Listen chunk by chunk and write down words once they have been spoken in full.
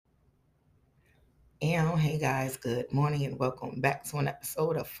Hey guys, good morning and welcome back to an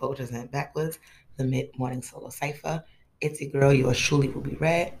episode of Photos and Backwards, the mid-morning solo cipher. It's your girl, yours truly will be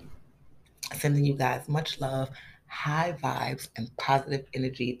read. Sending you guys much love, high vibes, and positive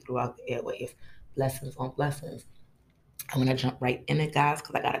energy throughout the airwaves. Blessings on blessings. I'm gonna jump right in it, guys,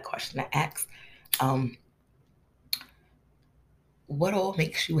 because I got a question to ask. What all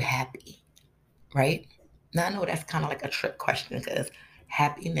makes you happy, right? Now I know that's kind of like a trick question because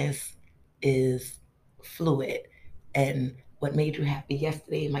happiness is fluid, and what made you happy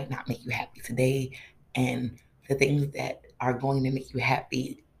yesterday might not make you happy today, and the things that are going to make you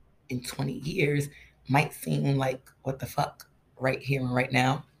happy in 20 years might seem like what the fuck right here and right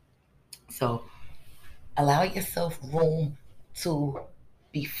now. So allow yourself room to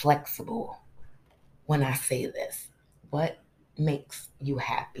be flexible when I say this. What makes you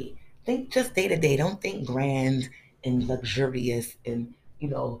happy? Think just day to day. Don't think grand and luxurious and,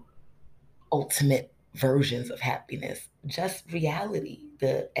 ultimate versions of happiness. Just reality,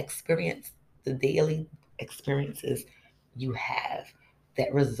 the experience, the daily experiences you have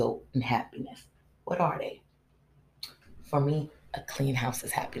that result in happiness. What are they? For me, a clean house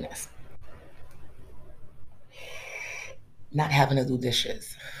is happiness. Not having to do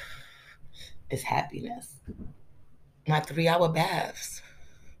dishes is happiness. My 3 hour baths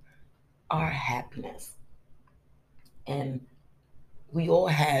are happiness. And we all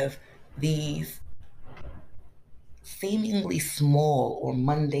have these seemingly small or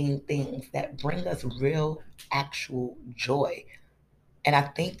mundane things that bring us real, actual joy. And I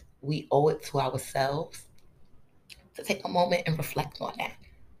think we owe it to ourselves to take a moment and reflect on that.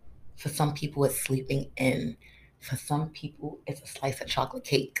 For some people, it's sleeping in. For some people, it's a slice of chocolate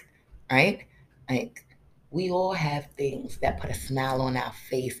cake, right? Like, we all have things that put a smile on our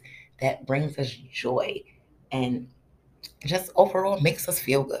face that brings us joy and just overall makes us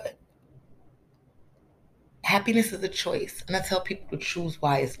feel good. Happiness is a choice, and I tell people to choose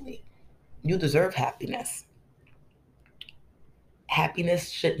wisely. You deserve happiness. Happiness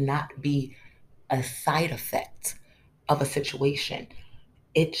should not be a side effect of a situation,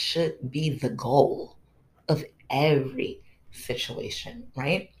 it should be the goal of every situation,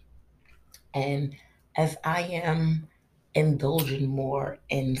 right? And as I am indulging more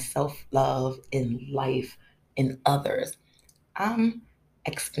in self love, in life, in others, I'm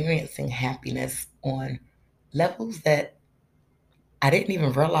experiencing happiness on levels that I didn't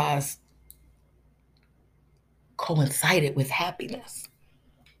even realize coincided with happiness.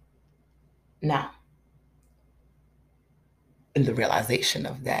 Now, in the realization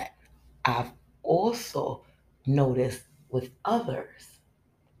of that, I've also noticed with others,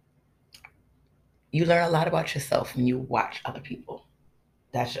 you learn a lot about yourself when you watch other people.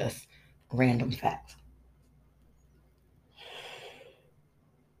 That's just random fact.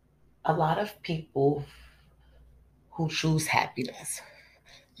 A lot of people who choose happiness,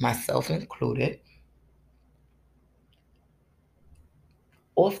 myself included,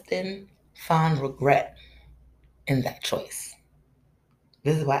 often find regret in that choice.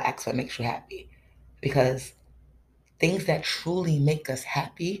 This is why I ask what makes you happy. Because things that truly make us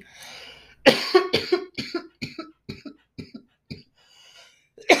happy,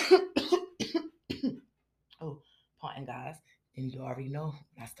 oh, pardon guys, and you already know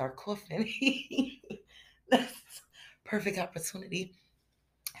when I start coughing, that's perfect opportunity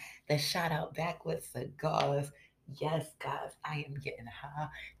to shout out back with cigars. Yes, guys, I am getting high,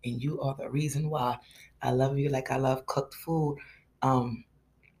 and you are the reason why. I love you like I love cooked food. Um,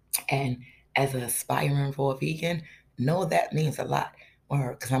 and as an aspiring raw vegan, know that means a lot.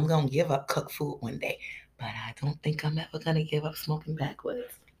 Or because I'm gonna give up cooked food one day, but I don't think I'm ever gonna give up smoking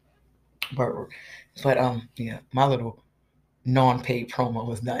backwoods. But yeah, my little non-paid promo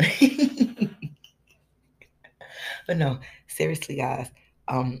was done. But no, seriously, guys,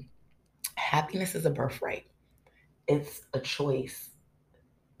 um, happiness is a birthright. It's a choice,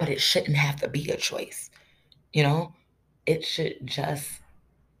 but it shouldn't have to be a choice. You know, it should just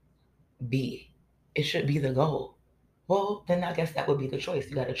be. It should be the goal. Well, then I guess that would be the choice.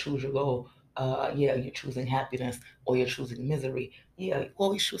 You got to choose your goal. Yeah, you're choosing happiness or you're choosing misery. Yeah, you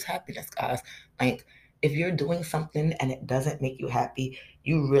always choose happiness, guys. Like, if you're doing something and it doesn't make you happy,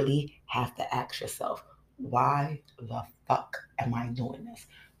 you really have to ask yourself, why the fuck am I doing this?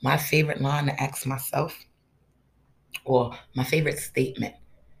 My favorite line to ask myself, or my favorite statement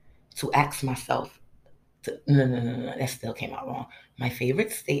to ask myself, no, that still came out wrong. My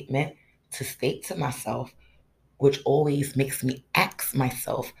favorite statement to state to myself, which always makes me ask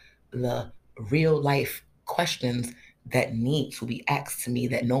myself the real life questions that need to be asked to me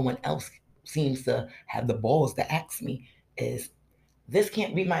that no one else seems to have the balls to ask me, is this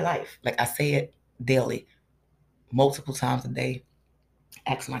can't be my life. Like, I say it daily, multiple times a day.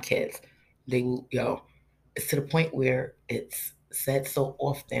 Ask my kids. They will, it's to the point where it's said so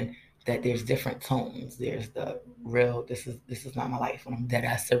often that there's different tones. There's the real, this is not my life when I'm dead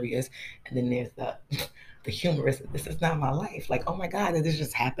ass serious. And then there's the the humorous, this is not my life. Like, oh my God, did this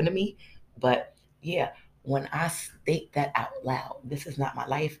just happen to me? But yeah, when I state that out loud, this is not my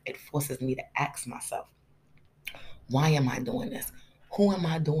life, it forces me to ask myself, why am I doing this? Who am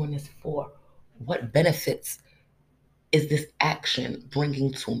I doing this for? What benefits is this action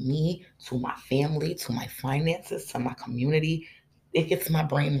bringing to me, to my family, to my finances, to my community? It gets my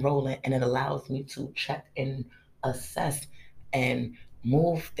brain rolling and it allows me to check and assess and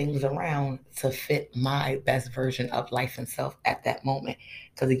move things around to fit my best version of life and self at that moment.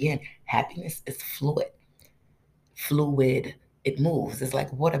 Because again, happiness is fluid. It moves. It's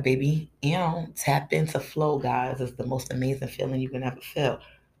like water, baby. Tap into flow, guys. It's the most amazing feeling you can ever feel.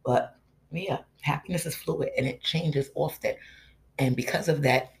 But yeah, happiness is fluid and it changes often. And because of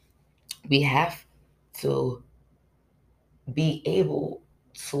that, we have to be able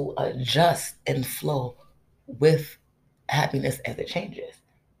to adjust and flow with happiness as it changes.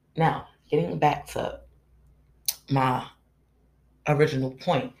 Now, getting back to my original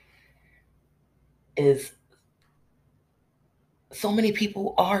point is so many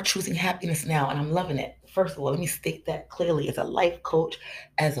people are choosing happiness now, and I'm loving it. First of all, let me state that clearly as a life coach,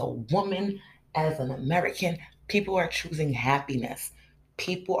 as a woman, as an American, people are choosing happiness.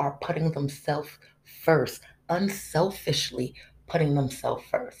 People are putting themselves first, unselfishly putting themselves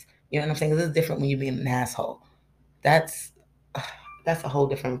first. You know what I'm saying? This is different when you're being an asshole. That's that's a whole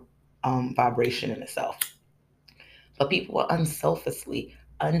different vibration in itself. But people are unselfishly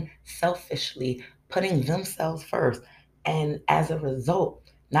putting themselves first. And as a result,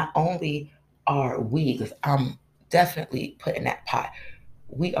 not only are we, because I'm definitely put in that pot,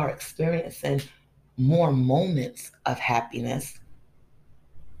 we are experiencing more moments of happiness,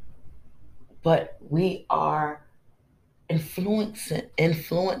 but we are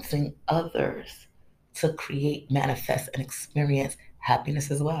influencing others to create, manifest, and experience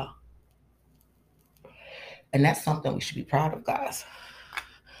happiness as well. And that's something we should be proud of, guys.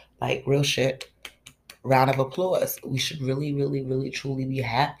 Like real shit. Round of applause. We should really, really, really, truly be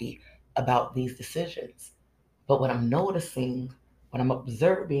happy about these decisions. But what I'm noticing, what I'm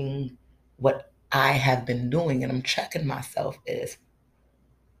observing, what I have been doing, and I'm checking myself is,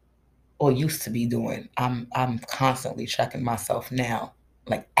 or used to be doing. I'm constantly checking myself now,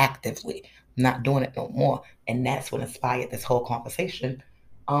 like actively, not doing it no more. And that's what inspired this whole conversation.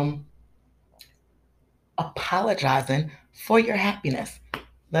 Um, Apologizing for your happiness.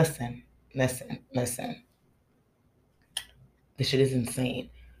 Listen, listen. This shit is insane.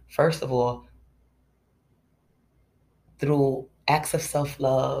 First of all, through acts of self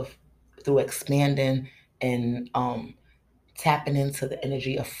love, through expanding and tapping into the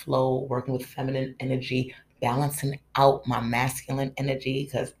energy of flow, working with feminine energy, balancing out my masculine energy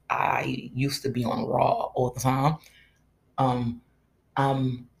because I used to be on raw all the time. Um,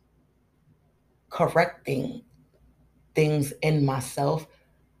 I'm correcting things in myself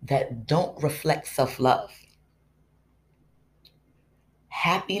that don't reflect self love.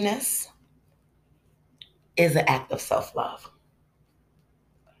 Happiness is an act of self love.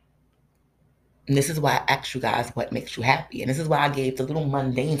 And this is why I asked you guys what makes you happy. And this is why I gave the little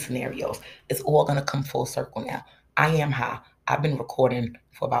mundane scenarios. It's all going to come full circle now. I am high. I've been recording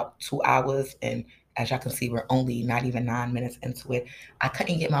for about 2 hours. And as y'all can see, we're only not even 9 minutes into it. I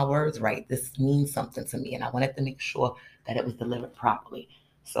couldn't get my words right. This means something to me. And I wanted to make sure that it was delivered properly.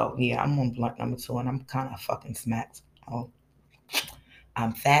 So, yeah, I'm on blunt number 2 and I'm kind of fucking smacked. Oh,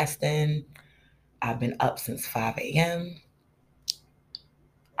 I'm fasting. I've been up since 5 a.m.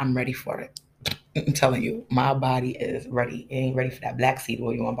 I'm ready for it. I'm telling you, my body is ready. It ain't ready for that black seed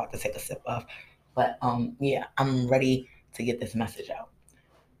oil I'm about to take a sip of. But yeah, I'm ready to get this message out.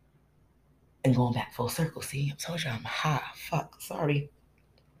 And going back full circle, see, I told you I'm high. Fuck, sorry.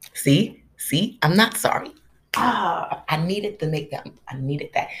 See, I'm not sorry. I needed to make that. I needed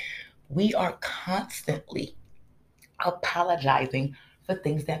that. We are constantly apologizing for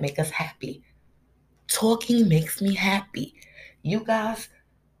things that make us happy. Talking makes me happy. You guys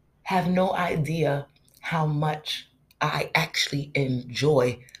have no idea how much I actually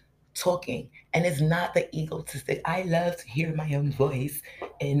enjoy talking. And it's not the egotistic, I love to hear my own voice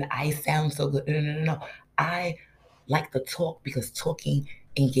and I sound so good. No. I like to talk because talking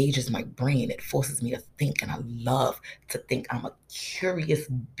engages my brain. It forces me to think, and I love to think. I'm a curious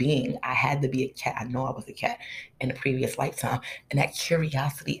being. I had to be a cat. I know I was a cat in a previous lifetime. And that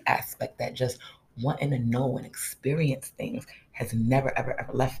curiosity aspect, that just wanting to know and experience things, has never, ever,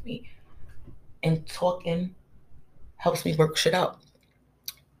 ever left me. And talking helps me work shit out.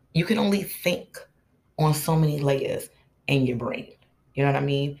 You can only think on so many layers in your brain. You know what I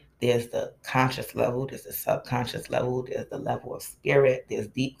mean? There's the conscious level, there's the subconscious level, there's the level of spirit, there's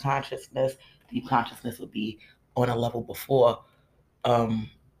deep consciousness. Deep consciousness would be on a level before, um,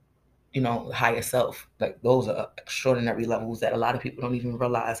 higher self. Like those are extraordinary levels that a lot of people don't even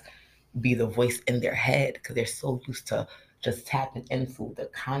realize be the voice in their head because they're so used to just tapping into the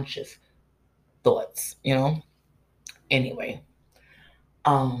conscious thoughts. Anyway,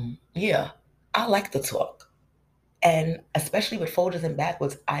 yeah, I like to talk. And especially with Folgers and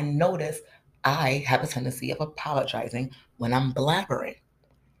backwards, I notice I have a tendency of apologizing when I'm blabbering.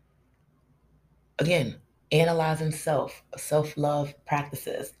 Again, analyzing self love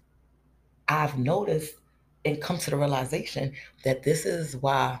practices. I've noticed and come to the realization that this is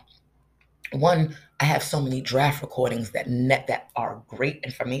why, one, I have so many draft recordings that are great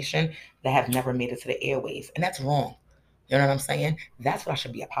information that have never made it to the airwaves, and that's wrong. You know what I'm saying? That's what I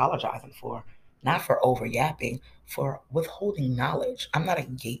should be apologizing for, not for over yapping, for withholding knowledge. I'm not a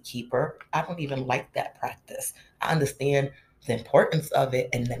gatekeeper. I don't even like that practice. I understand the importance of it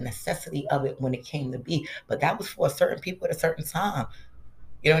and the necessity of it when it came to be, but that was for a certain people at a certain time.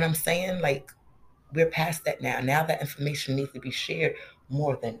 You know what I'm saying? Like, we're past that now. Now that information needs to be shared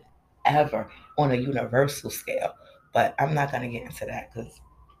more than ever on a universal scale. But I'm not going to get into that because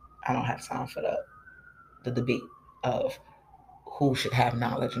I don't have time for the debate of who should have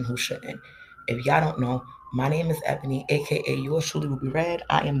knowledge and who shouldn't. If y'all don't know, my name is Ebony, aka yours truly will be read.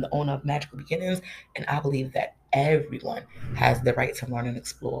 I am the owner of Magical Beginnings, and I believe that everyone has the right to learn and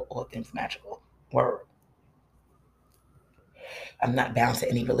explore all things magical. Word. I'm not bound to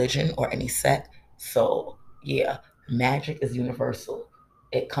any religion or any sect. So, yeah, magic is universal.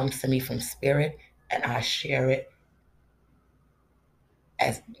 It comes to me from spirit, and I share it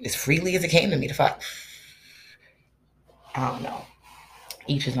as freely as it came to me. The fact, I don't know.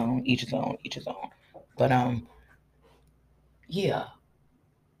 Each his own, each his own, each his own. But yeah,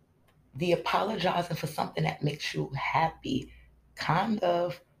 the apologizing for something that makes you happy kind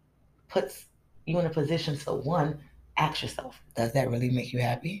of puts you in a position to, one, ask yourself, does that really make you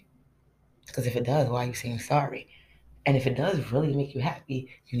happy? Because if it does, why are you saying sorry? And if it does really make you happy,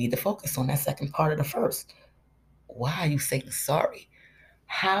 you need to focus on that second part of the first. Why are you saying sorry?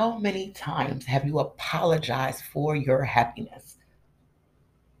 How many times have you apologized for your happiness?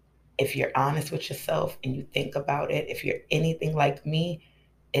 If you're honest with yourself and you think about it, if you're anything like me,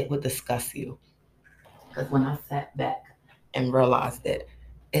 it would disgust you. Because when I sat back and realized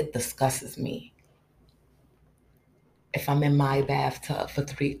it disgusts me. If I'm in my bathtub for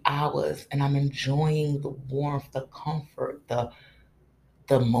 3 hours and I'm enjoying the warmth, the comfort,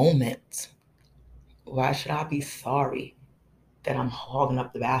 the moment, why should I be sorry that I'm hogging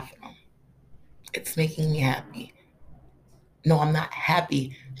up the bathroom? It's making me happy. No, I'm not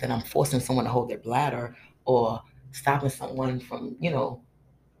happy that I'm forcing someone to hold their bladder or stopping someone from,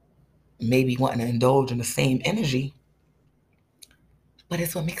 maybe wanting to indulge in the same energy, but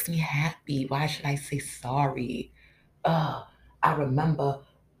it's what makes me happy. Why should I say sorry? Uh, I remember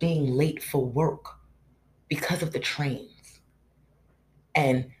being late for work because of the trains.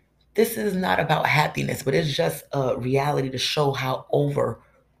 And this is not about happiness, but it's just a reality to show how over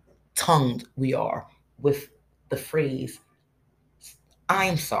tongued we are with the phrase,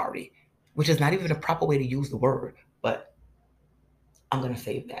 I'm sorry, which is not even a proper way to use the word, but I'm going to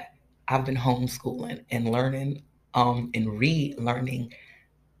save that. I've been homeschooling and learning and relearning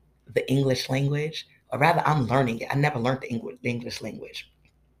the English language, or rather, I'm learning it. I never learned the English language.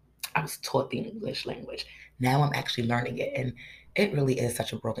 I was taught the English language. Now I'm actually learning it, and it really is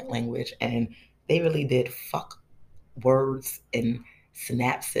such a broken language. And they really did fuck words and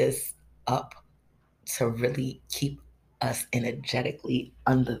synapses up to really keep us energetically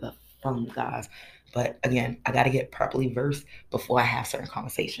under the thumb, guys. But again, I got to get properly versed before I have certain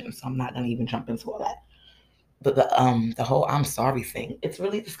conversations. So I'm not gonna even jump into all that. But the whole I'm sorry thing, it's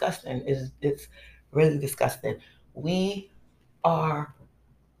really disgusting. It's really disgusting. We are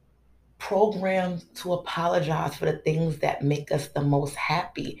programmed to apologize for the things that make us the most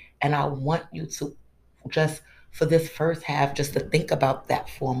happy. And I want you to just for this first half, just to think about that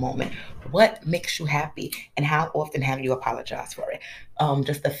for a moment. What makes you happy and how often have you apologized for it?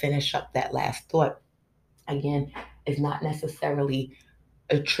 Just to finish up that last thought, again, it's not necessarily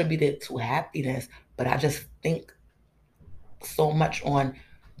attributed to happiness, but I just think so much on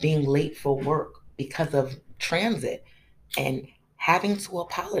being late for work because of transit and having to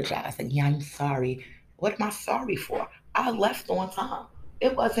apologize. And yeah, I'm sorry. What am I sorry for? I left on time.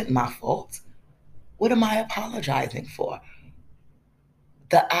 It wasn't my fault. What am I apologizing for?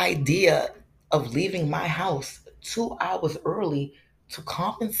 The idea. of leaving my house 2 hours early to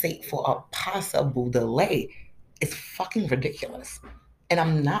compensate for a possible delay is fucking ridiculous. And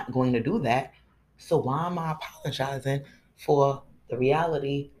I'm not going to do that. So why am I apologizing for the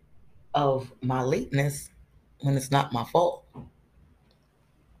reality of my lateness when it's not my fault?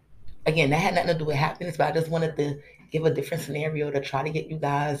 Again, that had nothing to do with happiness, but I just wanted to give a different scenario to try to get you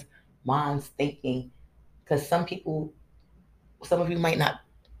guys' minds thinking. Because some of you might not,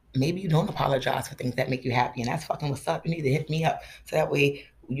 maybe you don't apologize for things that make you happy, and that's fucking what's up. You need to hit me up so that way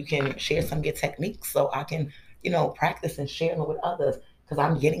you can share some of your techniques so I can, practice and share them with others because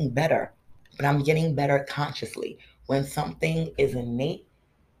I'm getting better, but I'm getting better consciously. When something is innate,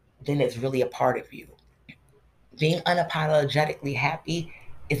 then it's really a part of you. Being unapologetically happy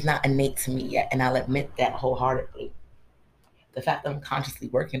is not innate to me yet, and I'll admit that wholeheartedly. The fact that I'm consciously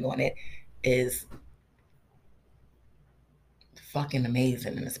working on it is fucking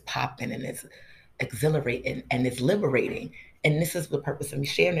amazing, and it's popping, and it's exhilarating, and it's liberating. And this is the purpose of me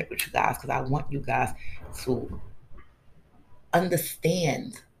sharing it with you guys, because I want you guys to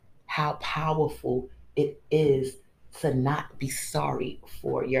understand how powerful it is to not be sorry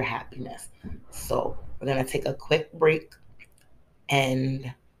for your happiness. So we're gonna take a quick break,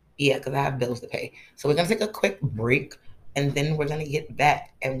 and yeah, because I have bills to pay. So we're gonna take a quick break, and then we're gonna get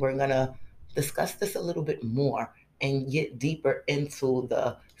back, and we're gonna discuss this a little bit more and get deeper into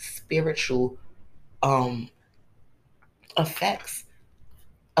the spiritual um, effects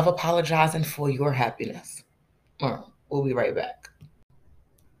of apologizing for your happiness. We'll be right back.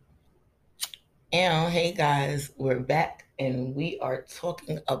 And hey guys, we're back, and we are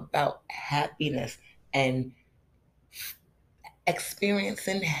talking about happiness and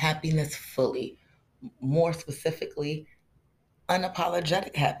experiencing happiness fully. More specifically,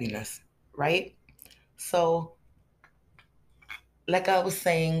 unapologetic happiness, right? So, like I was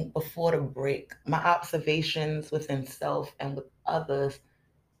saying before the break, my observations within self and with others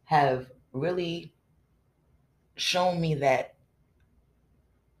have really shown me that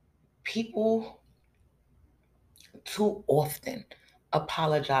people too often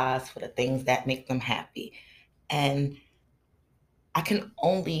apologize for the things that make them happy. And I can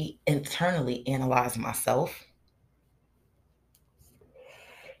only internally analyze myself.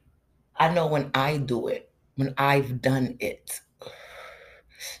 I know when I do it, when I've done it,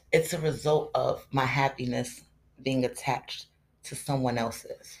 it's a result of my happiness being attached to someone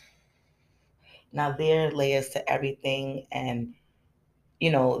else's. Now, there are layers to everything, and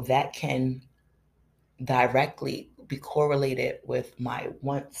that can directly be correlated with my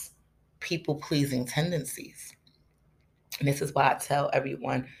once people pleasing tendencies. And this is why I tell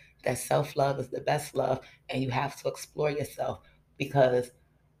everyone that self love is the best love, and you have to explore yourself, because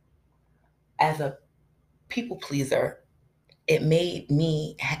as a people pleaser, it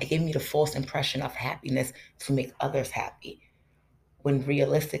gave me the false impression of happiness to make others happy, when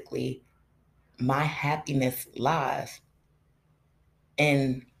realistically, my happiness lies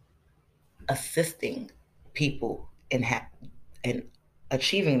in assisting people in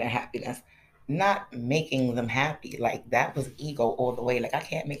achieving their happiness, not making them happy. Like, that was ego all the way. Like, I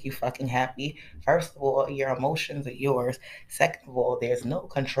can't make you fucking happy. First of all, your emotions are yours. Second of all, there's no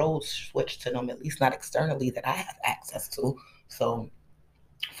control switch to them, at least not externally, that I have access to. So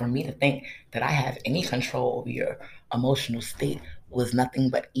for me to think that I have any control over your emotional state was nothing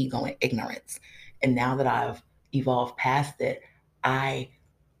but ego and ignorance. And now that I've evolved past it, I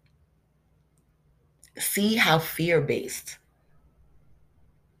see how fear based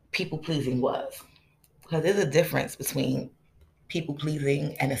people pleasing was. Because there's a difference between people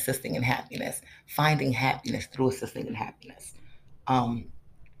pleasing and assisting in happiness, finding happiness through assisting in happiness. Um,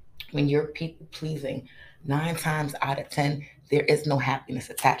 when you're people pleasing, 9 times out of 10, there is no happiness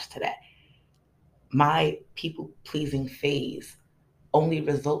attached to that. My people pleasing phase only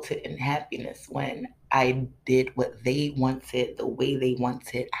resulted in happiness when I did what they wanted, the way they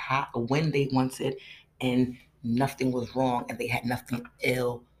wanted, how, when they wanted, and nothing was wrong, and they had nothing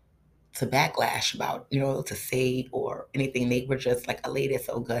ill to backlash about, to say or anything. They were just like, a lady is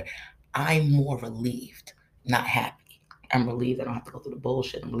so good. I'm more relieved, not happy. I'm relieved I don't have to go through the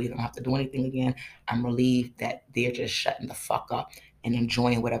bullshit. I'm relieved I don't have to do anything again. I'm relieved that they're just shutting the fuck up and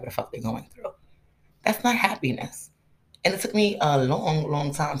enjoying whatever the fuck they're going through. That's not happiness. And it took me a long,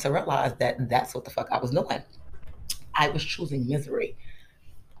 long time to realize that that's what the fuck I was doing. I was choosing misery.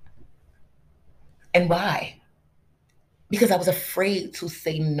 And why? Because I was afraid to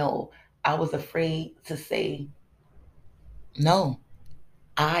say no. I was afraid to say no.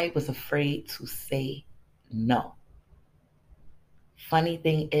 I was afraid to say no. Funny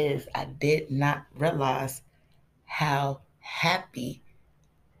thing is, I did not realize how happy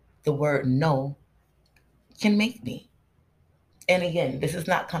the word no can make me. And again, this is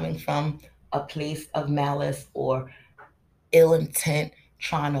not coming from a place of malice or ill intent,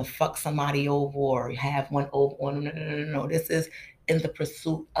 trying to fuck somebody over or have one over. No, no, no, no, no. This is in the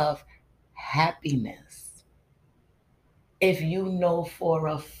pursuit of happiness. If you know for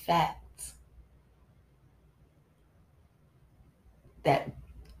a fact that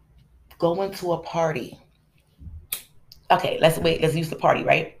going to a party, okay, let's use the party,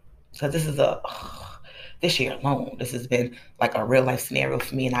 right? Because this is this year alone, this has been like a real life scenario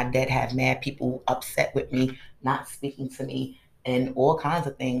for me, and I did have mad people upset with me, not speaking to me, and all kinds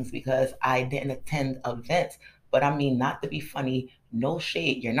of things because I didn't attend events. But I mean, not to be funny, no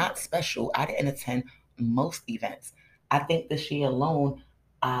shade, you're not special. I didn't attend most events. I think this year alone,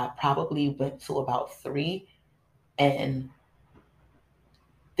 I probably went to about three, and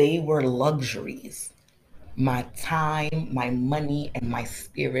they were luxuries. My time, my money, and my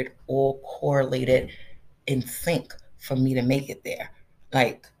spirit all correlated in sync for me to make it there.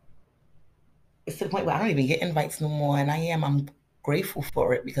 Like, it's to the point where I don't even get invites no more, and I'm grateful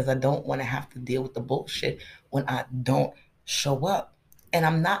for it because I don't want to have to deal with the bullshit when I don't show up. And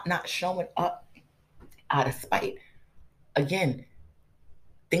I'm not showing up out of spite. Again,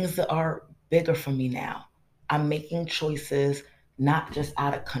 things that are bigger for me now. I'm making choices not just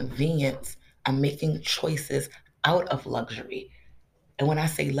out of convenience. I'm making choices out of luxury. And when I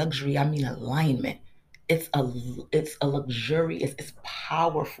say luxury, I mean alignment. It's a it's a luxury. It's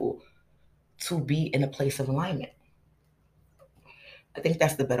powerful to be in a place of alignment. I think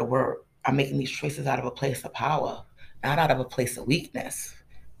that's the better word. I'm making these choices out of a place of power, not out of a place of weakness.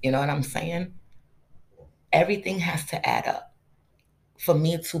 You know what I'm saying? Everything has to add up for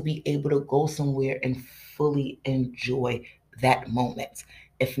me to be able to go somewhere and fully enjoy that moment.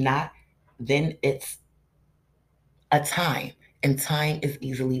 If not, then it's a time, and time is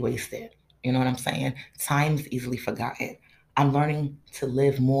easily wasted. You know what I'm saying? Time is easily forgotten. I'm learning to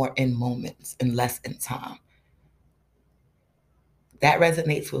live more in moments and less in time. That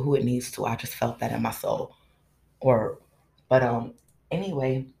resonates with who it needs to. I just felt that in my soul. Or, but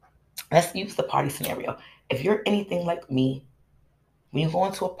anyway, let's use the party scenario. If you're anything like me, when you go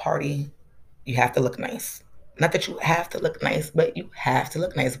into a party, you have to look nice. Not that you have to look nice, but you have to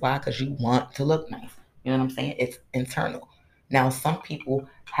look nice. Why? Because you want to look nice. You know what I'm saying? It's internal. Now, some people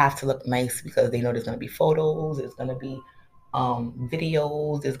have to look nice because they know there's going to be photos, there's going to be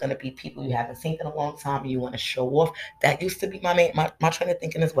videos, there's going to be people you haven't seen in a long time and you want to show off. That used to be my train of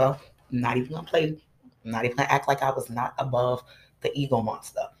thinking as well. I'm not even going to play, I'm not even going to act like I was not above the ego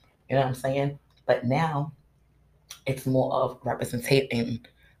monster. You know what I'm saying? But now it's more of representing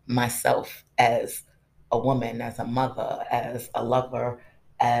myself as a woman, as a mother, as a lover,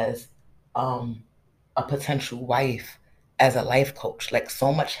 as um, a potential wife, as a life coach. Like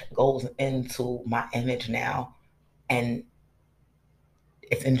so much goes into my image now, and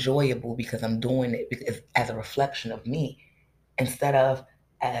it's enjoyable because I'm doing it because as a reflection of me instead of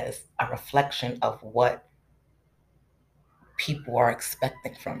as a reflection of what people are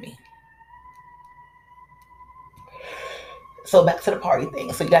expecting from me. So back to the party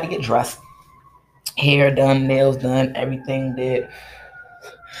thing. So you got to get dressed, hair done, nails done, everything did.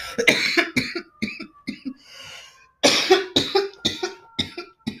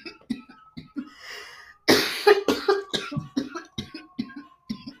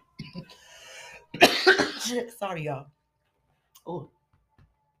 Sorry, y'all. Oh,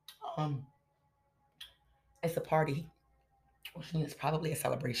 um, it's a party, which means it's probably a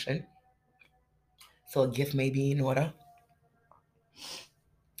celebration. So a gift may be in order,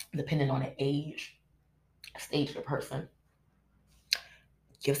 depending on the age, stage of the person.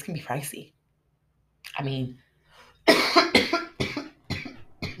 Gifts can be pricey. I mean, I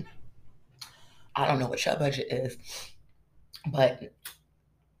don't know what your budget is, but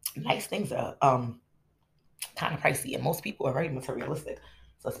nice things are kind of pricey, and most people are very materialistic.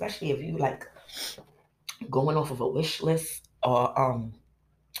 So especially if you like going off of a wish list or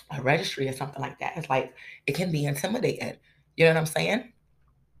a registry or something like that, it's like it can be intimidating. You know what I'm saying?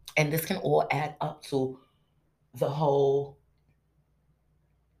 And this can all add up to the whole,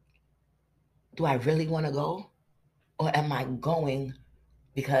 do I really want to go? Or am I going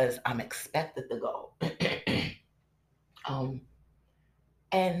because I'm expected to go? um,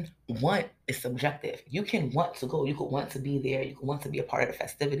 and want is subjective. You can want to go, you could want to be there, you could want to be a part of the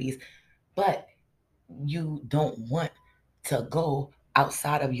festivities, but you don't want to go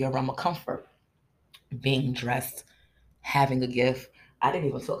outside of your realm of comfort. Being dressed, having a gift. I didn't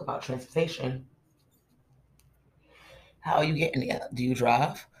even talk about transportation. How are you getting there? Do you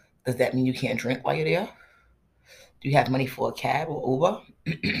drive? Does that mean you can't drink while you're there? Do you have money for a cab or Uber?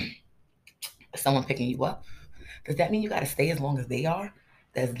 Someone picking you up, does that mean you got to stay as long as they are?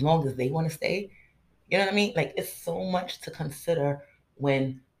 As long as they want to stay? You know what I mean? Like, it's so much to consider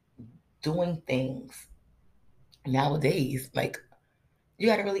when doing things nowadays. Like, you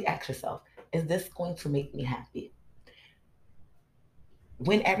got to really ask yourself, is this going to make me happy?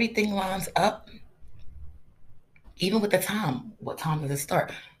 When everything lines up, even with the time, what time does it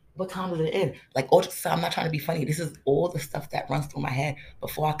start? What time does it end? Like, all just, I'm not trying to be funny. This is all the stuff that runs through my head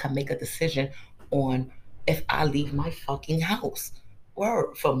before I can make a decision on if I leave my fucking house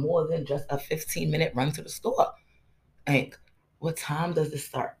or for more than just a 15-minute run to the store. Like, what time does it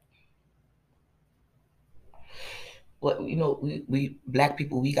start? What, we black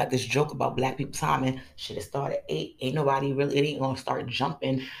people, we got this joke about black people timing. Should it start at 8? Ain't nobody really, it ain't gonna start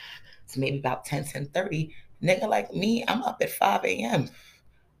jumping. It's maybe about 10:30. Nigga like me, I'm up at 5 a.m.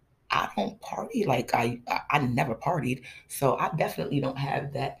 I don't party like I never partied, so I definitely don't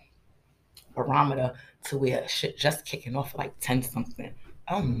have that barometer to where shit just kicking off like 10 something.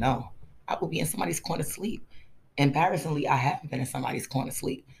 Oh no, I will be in somebody's corner sleep. Embarrassingly, I have been in somebody's corner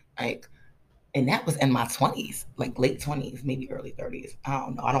sleep, like, and that was in my 20s, like late 20s, maybe early 30s. I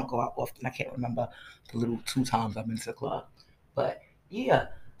don't know. I don't go out often. I can't remember the little 2 times I've been to the club, but yeah.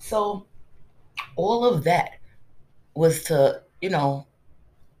 So all of that was to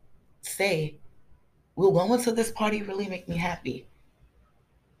say, will going to this party really make me happy?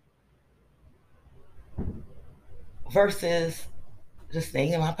 Versus just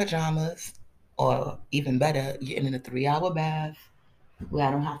staying in my pajamas, or even better, getting in a 3 hour bath where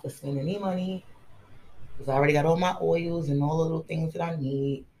I don't have to spend any money because I already got all my oils and all the little things that I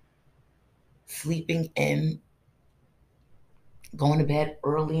need. Sleeping in, going to bed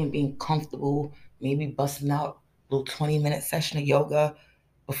early and being comfortable, maybe busting out a little 20-minute session of yoga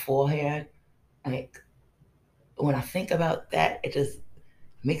beforehand. Like, when I think about that, it just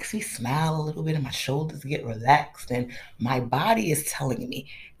makes me smile a little bit and my shoulders get relaxed and my body is telling me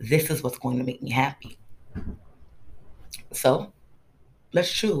this is what's going to make me happy. So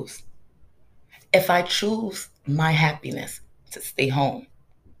let's choose. If I choose my happiness to stay home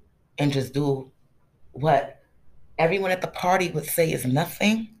and just do what everyone at the party would say is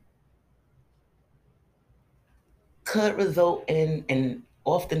nothing, could result in, and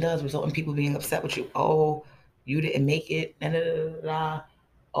often does result in, people being upset with you. Oh, you didn't make it. Da, da, da, da, da.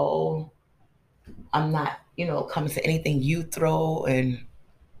 Oh, I'm not, coming to anything you throw, and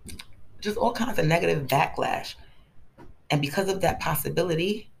just all kinds of negative backlash. And because of that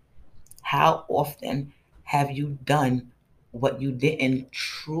possibility, how often have you done what you didn't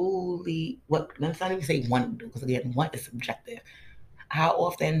truly, what, let's not even say want to do, because again, want is subjective. How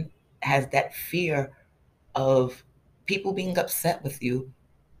often has that fear of people being upset with you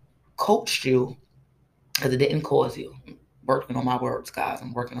coached you, because it didn't cause you? I'm working on my words, guys.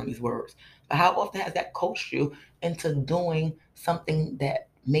 I'm working on these words. But how often has that coached you into doing something that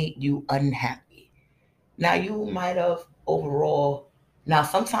made you unhappy? Now, you might have overall, now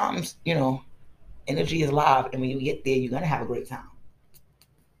sometimes, energy is live, and when you get there, you're going to have a great time.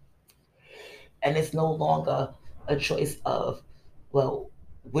 And it's no longer a choice of, well,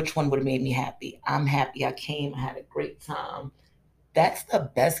 which one would have made me happy? I'm happy I came, I had a great time. That's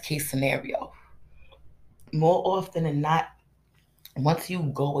the best case scenario. More often than not, once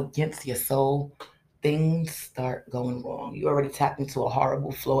you go against your soul, things start going wrong. You already tapped into a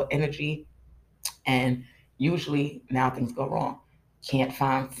horrible flow of energy, and usually now things go wrong. Can't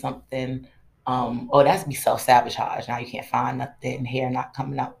find something. Oh, that's be self sabotage. Now you can't find nothing. Hair not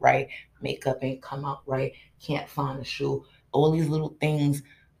coming out right. Makeup ain't come out right. Can't find a shoe. All these little things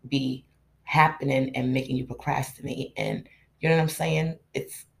be happening and making you procrastinate. And you know what I'm saying?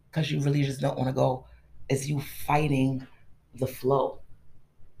 It's because you really just don't want to go. It's you fighting the flow.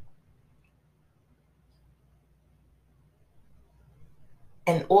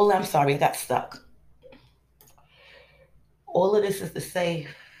 And all, I'm sorry, I got stuck. All of this is to say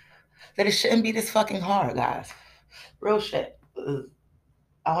that it shouldn't be this fucking hard, guys. Real shit.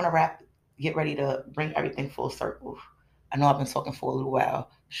 I want to get ready to bring everything full circle. I know I've been talking for a little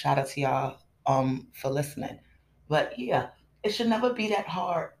while. Shout out to y'all for listening. But yeah, it should never be that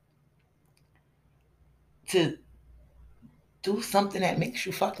hard to do something that makes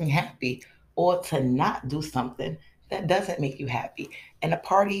you fucking happy, or to not do something that doesn't make you happy. And the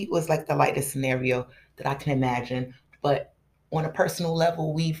party was like the lightest scenario that I can imagine. But on a personal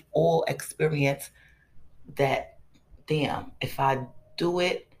level, we've all experienced that, damn, if I do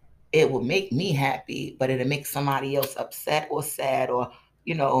it, it will make me happy, but it'll make somebody else upset or sad, or,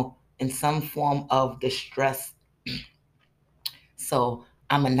 in some form of distress. So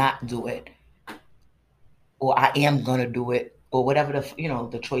I'm going to not do it, or I am going to do it, or whatever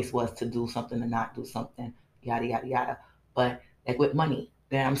the choice was to do something or not do something, yada yada yada. But like with money,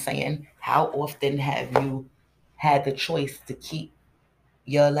 then I'm saying, how often have you had the choice to keep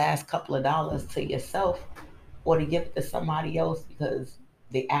your last couple of dollars to yourself or to give it to somebody else because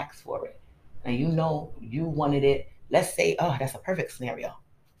they asked for it and you know you wanted it? Let's say, oh, that's a perfect scenario.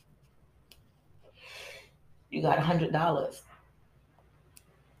 You got $100.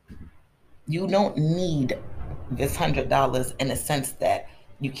 You don't need this $100 in a sense that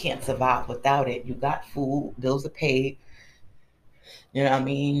you can't survive without it. You got food, bills are paid. You know what I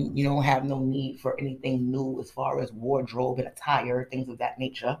mean? You don't have no need for anything new as far as wardrobe and attire, things of that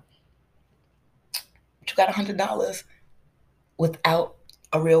nature. But you got $100 without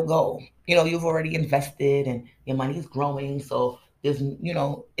a real goal. You've already invested and your money's growing, so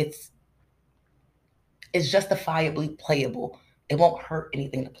it's justifiably playable. It won't hurt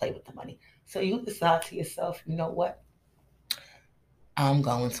anything to play with the money. So you decide to yourself, you know what? I'm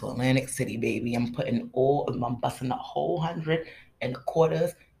going to Atlantic City, baby. I'm busting the whole 100 and the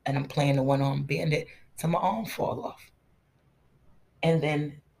quarters, and I'm playing the one arm bandit till my arm fall off. And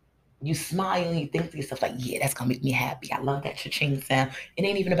then you smile and you think to yourself, like, yeah, that's gonna make me happy. I love that cha-ching sound. It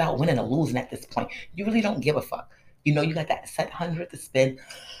ain't even about winning or losing at this point. You really don't give a fuck. You got that set 100 to spend.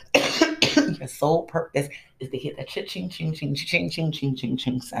 Your sole purpose is to hit that cha-ching, ching, ching, ching, ching, ching, ching,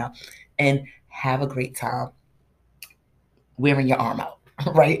 ching sound and have a great time wearing your arm out,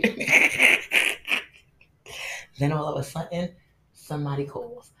 right? Then all of a sudden, somebody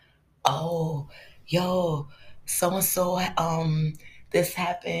calls. Oh, yo, so and so, this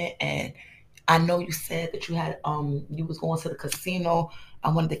happened, and I know you said that you was going to the casino. I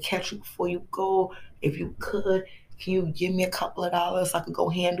wanted to catch you before you go. If you could, can you give me a couple of dollars so I could go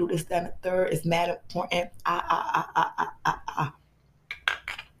handle this, that, and the third? It's mad important.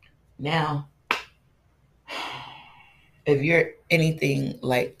 Now, if you're anything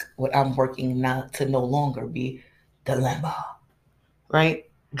like what I'm working now to no longer be, dilemma, right?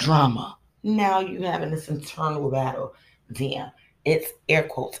 Drama. Now you having this internal battle. Damn, it's air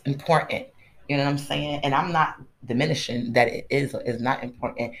quotes important. You know what I'm saying? And I'm not diminishing that it is or is not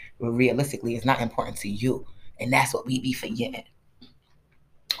important, but realistically, it's not important to you. And that's what we be forgetting.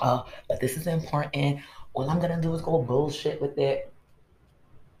 But this is important. All I'm gonna do is go bullshit with it.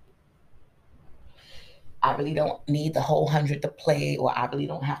 I really don't need the whole 100 to play, or I really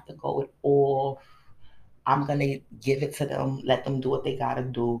don't have to go it all. I'm gonna give it to them, let them do what they gotta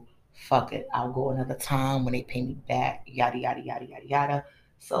do. Fuck it. I'll go another time when they pay me back, yada yada yada yada yada.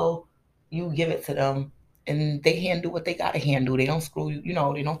 So you give it to them and they handle what they gotta handle. They don't screw you,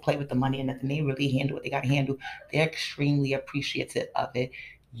 they don't play with the money and nothing. They really handle what they gotta handle. They're extremely appreciative of it.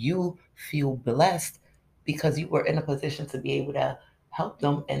 You feel blessed because you were in a position to be able to help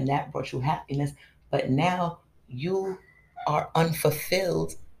them and that brought you happiness. But now you are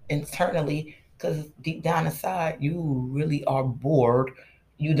unfulfilled internally because deep down inside you really are bored.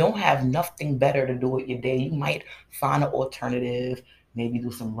 You don't have nothing better to do with your day. You might find an alternative, maybe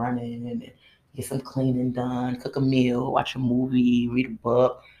do some running and get some cleaning done, cook a meal, watch a movie, read a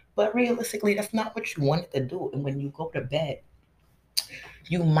book. But realistically, that's not what you wanted to do. And when you go to bed,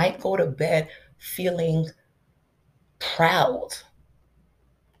 you might go to bed feeling proud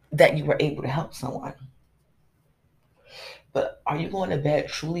that you were able to help someone. But are you going to bed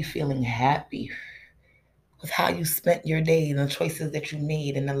truly feeling happy with how you spent your day and the choices that you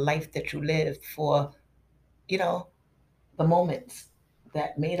made and the life that you lived for, you know, the moments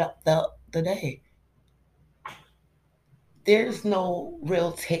that made up the day? There's no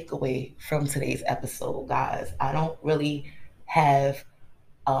real takeaway from today's episode, guys. I don't really have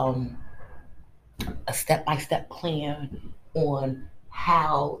um, a step by step plan on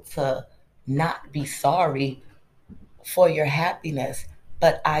how to not be sorry for your happiness.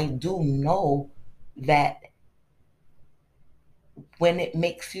 But I do know that when it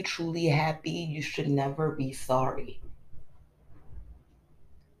makes you truly happy, you should never be sorry.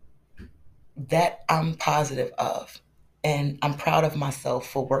 That I'm positive of. And I'm proud of myself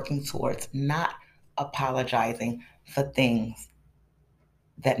for working towards not apologizing for things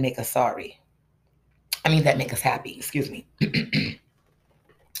that make us sorry. I mean, that make us happy, excuse me.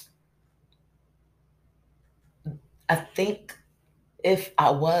 I think if I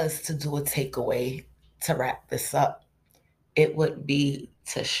was to do a takeaway to wrap this up, it would be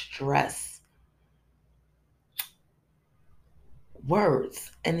to stress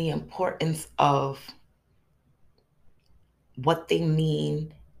words and the importance of what they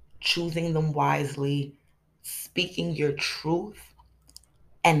mean, choosing them wisely, speaking your truth,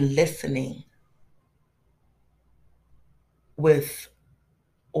 and listening with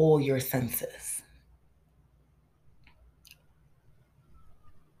all your senses.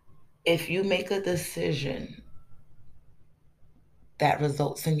 If you make a decision that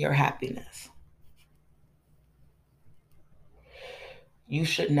results in your happiness, you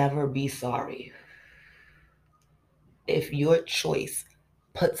should never be sorry. If your choice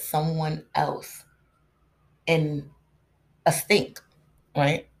puts someone else in a stink,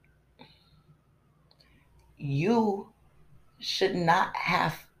 right? You should not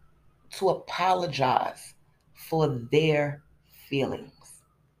have to apologize for their feelings.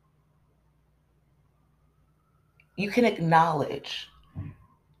 You can acknowledge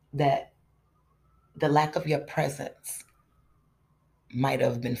that the lack of your presence might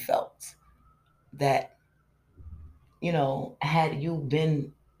have been felt. That, had you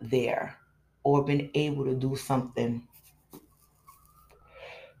been there or been able to do something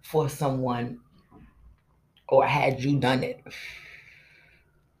for someone, or had you done it,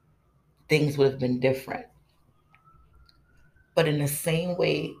 things would have been different. But in the same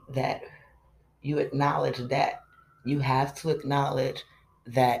way that you acknowledge that, you have to acknowledge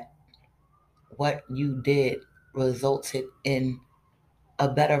that what you did resulted in a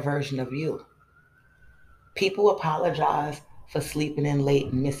better version of you. People apologize for sleeping in late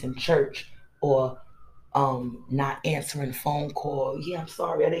and missing church, or not answering phone call. Yeah, I'm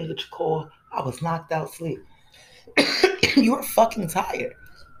sorry, I didn't get your call. I was knocked out asleep. You were fucking tired.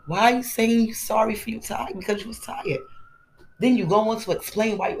 Why are you saying you sorry for you tired? Because you was tired. Then you go on to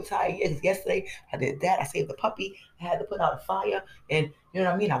explain why you were tired. Yesterday I did that. I saved the puppy. I had to put out a fire, and you know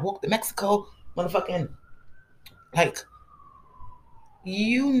what I mean. I walked to Mexico, motherfucking, like,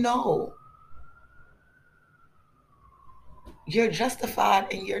 you know you're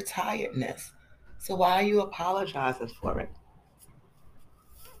justified in your tiredness. So why are you apologizing for it?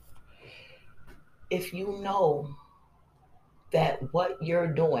 If you know that what you're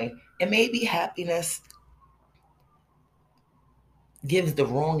doing, and maybe happiness gives the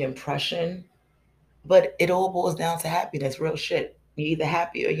wrong impression, but it all boils down to happiness, real shit. You're either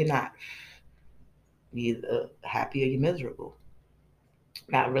happy or you're not. You're either happy or you're miserable.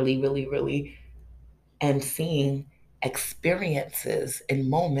 Not really, really, really. And seeing experiences and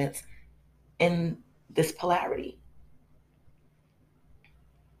moments in this polarity.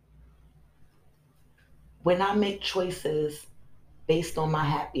 When I make choices based on my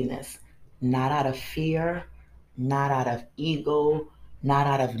happiness, not out of fear, not out of ego, not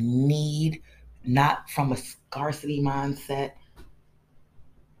out of need, not from a scarcity mindset.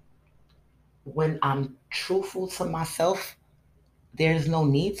 When I'm truthful to myself, there's no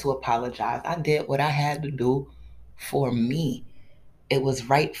need to apologize. I did what I had to do for me. It was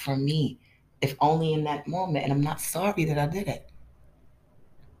right for me, if only in that moment. And I'm not sorry that I did it.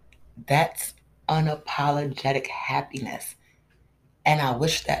 That's unapologetic happiness. And I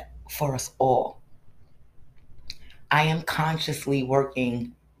wish that for us all. I am consciously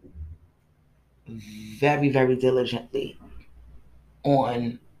working very, very diligently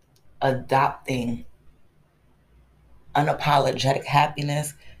on adopting unapologetic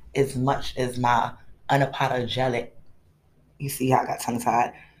happiness as much as my unapologetic, you see how I got tongue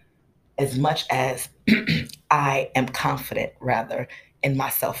tied, as much as I am confident, rather, in my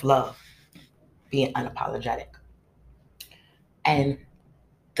self love, being unapologetic. And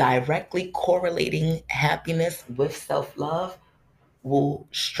directly correlating happiness with self love will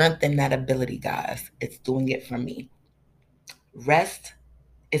strengthen that ability, guys. It's doing it for me. Rest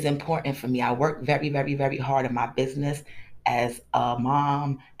is important for me. I work very, very, very hard in my business as a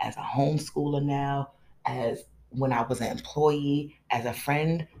mom, as a homeschooler now, as when I was an employee, as a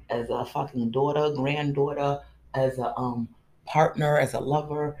friend, as a fucking daughter, granddaughter, as a partner, as a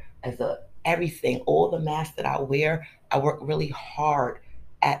lover, as a everything. All the masks that I wear, I work really hard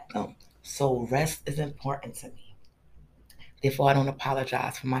at them. So rest is important to me. Therefore, I don't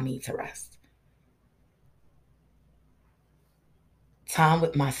apologize for my need to rest. Time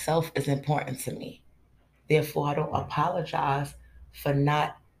with myself is important to me. Therefore, I don't apologize for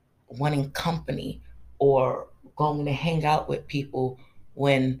not wanting company or going to hang out with people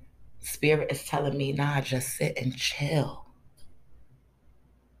when spirit is telling me, nah, just sit and chill.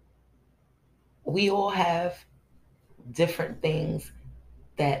 We all have different things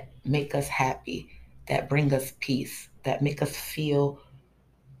that make us happy, that bring us peace, that make us feel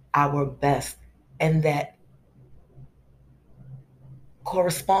our best, and that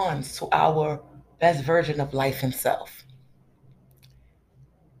corresponds to our best version of life and self.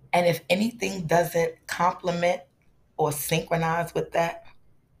 And if anything doesn't complement or synchronize with that,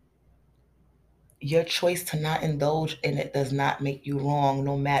 your choice to not indulge in it does not make you wrong,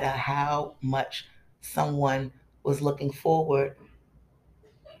 no matter how much someone was looking forward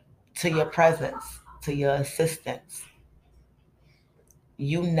to your presence, to your assistance.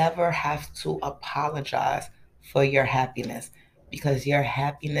 You never have to apologize for your happiness because your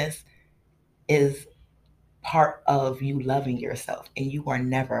happiness is part of you loving yourself, and you are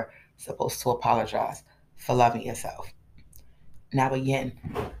never supposed to apologize for loving yourself. Now, again,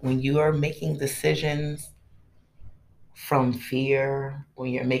 when you are making decisions from fear,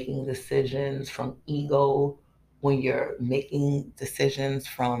 when you're making decisions from ego, when you're making decisions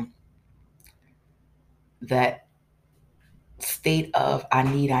from that state of I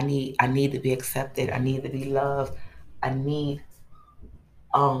need to be accepted, I need to be loved, I need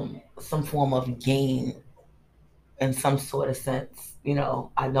some form of gain in some sort of sense.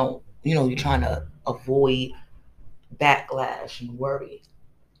 I don't, you're trying to avoid backlash and worry.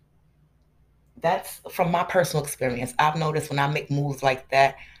 That's from my personal experience. I've noticed when I make moves like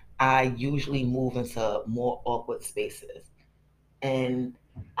that, I usually move into more awkward spaces. And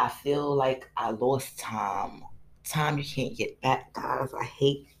I feel like I lost time. Time you can't get back, guys. I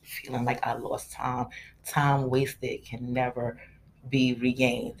hate feeling like I lost time. Time wasted can never be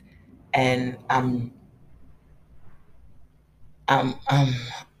regained. And I'm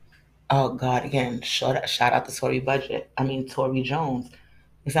oh God, again, shout out to Tory Jones.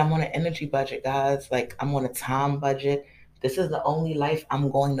 Because I'm on an energy budget, guys. Like, I'm on a time budget. This is the only life I'm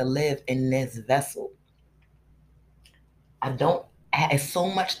going to live in this vessel. I don't, it's so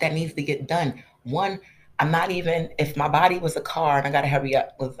much that needs to get done. One, I'm not even, if my body was a car and I got to hurry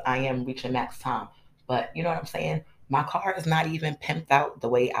up because I am reaching max time. But you know what I'm saying? My car is not even pimped out the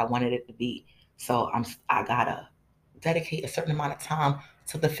way I wanted it to be. So I gotta dedicate a certain amount of time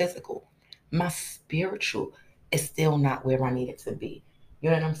to the physical. My spiritual is still not where I need it to be. You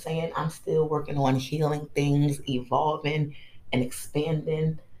know what I'm saying? I'm still working on healing things, evolving and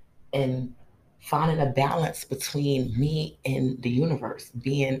expanding and finding a balance between me and the universe,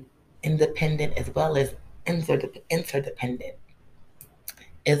 being independent as well as interdependent.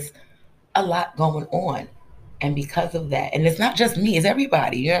 It's a lot going on. And because of that, and it's not just me, it's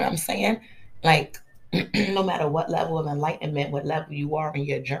everybody, you know what I'm saying? Like, no matter what level of enlightenment, what level you are in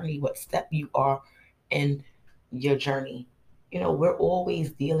your journey, what step you are in your journey, we're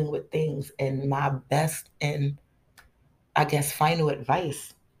always dealing with things. And my best and I guess final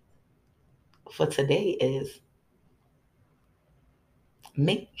advice for today is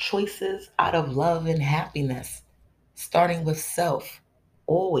make choices out of love and happiness, starting with self,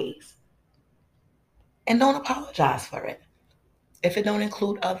 always. And don't apologize for it. If it don't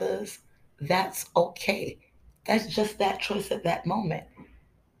include others, that's okay. That's just that choice at that moment.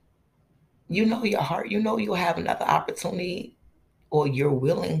 You know your heart, you know you'll have another opportunity, or you're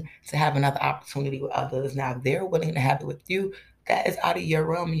willing to have another opportunity with others. Now, if they're willing to have it with you, that is out of your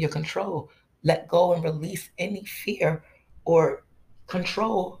realm and your control. Let go and release any fear or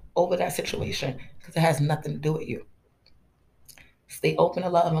control over that situation because it has nothing to do with you. Stay open to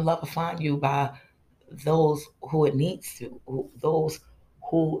love, and love will find you by those who it needs to, those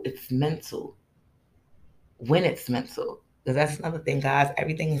who it's meant to, when it's meant to. Because that's another thing, guys.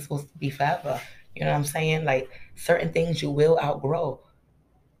 Everything is supposed to be forever. You know what I'm saying? Like, certain things you will outgrow,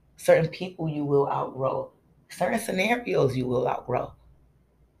 certain people you will outgrow, certain scenarios you will outgrow.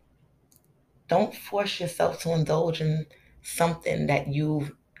 Don't force yourself to indulge in something that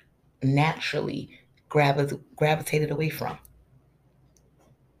you've naturally gravitated away from.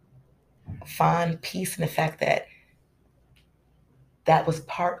 Find peace in the fact that that was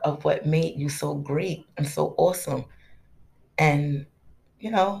part of what made you so great and so awesome. And,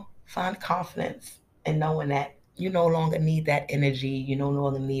 find confidence in knowing that you no longer need that energy, you no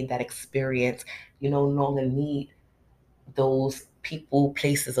longer need that experience, you no longer need those people,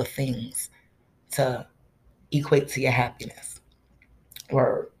 places, or things to equate to your happiness.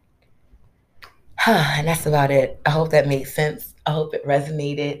 Or, and that's about it. I hope that made sense. I hope it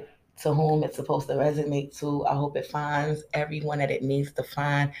resonated to whom it's supposed to resonate to. I hope it finds everyone that it needs to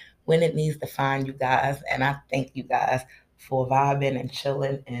find when it needs to find you guys. And I thank you guys for vibing and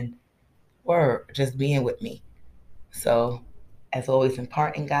chilling and just being with me. So, as always, in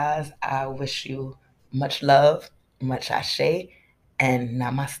parting, guys, I wish you much love, much ashe, and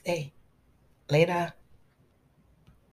namaste. Later.